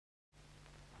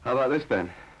How about this,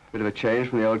 then? Bit of a change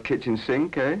from the old kitchen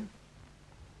sink, eh?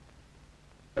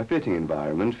 A fitting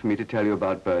environment for me to tell you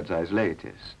about Birdseye's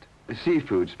latest. The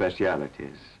seafood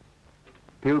specialities.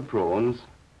 Peeled prawns,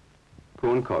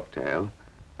 prawn cocktail,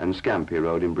 and scampi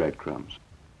rolled in breadcrumbs.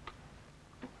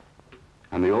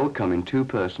 And they all come in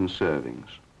two-person servings.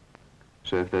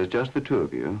 So if there's just the two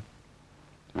of you,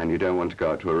 and you don't want to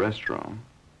go out to a restaurant,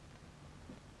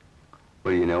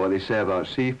 well, you know what they say about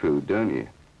seafood, don't you?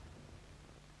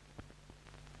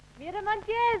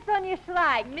 Miramantier, Sonia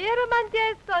Schreik.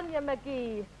 Miramantier, Sonia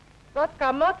McGee. Got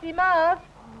kamotti mas.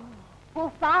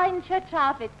 For fine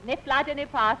chachafit, ne flatte ne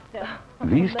pasta.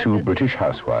 These two British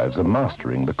housewives are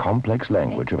mastering the complex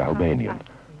language of Albanian,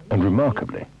 and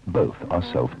remarkably, both are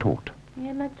self-taught.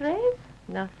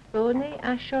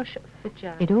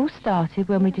 It all started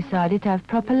when we decided to have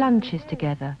proper lunches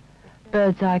together.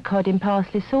 Birdseye cod in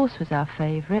parsley sauce was our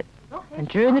favourite, and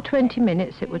during the 20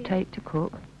 minutes it would take to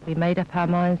cook, we made up our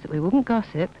minds that we wouldn't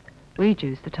gossip, we'd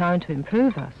use the time to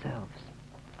improve ourselves.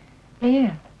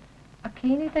 Here,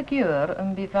 akini the gyur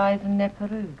and beweisen ne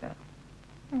peruga.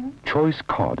 Choice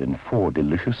cod in 4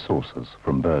 delicious sauces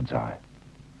from Birdseye.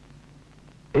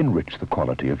 Enrich the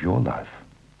quality of your life.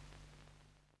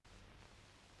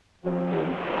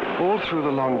 All through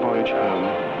the long voyage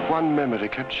home, one memory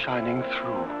kept shining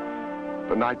through.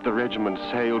 The night the regiment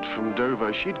sailed from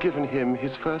Dover, she'd given him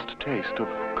his first taste of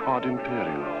cod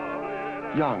imperial.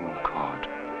 Young cod,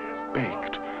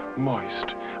 baked,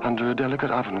 moist, under a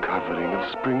delicate oven covering of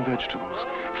spring vegetables,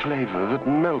 flavor that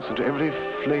melts into every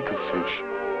flake of fish.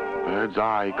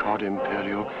 Birdseye cod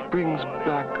imperial brings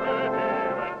back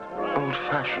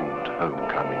old-fashioned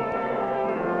homecoming.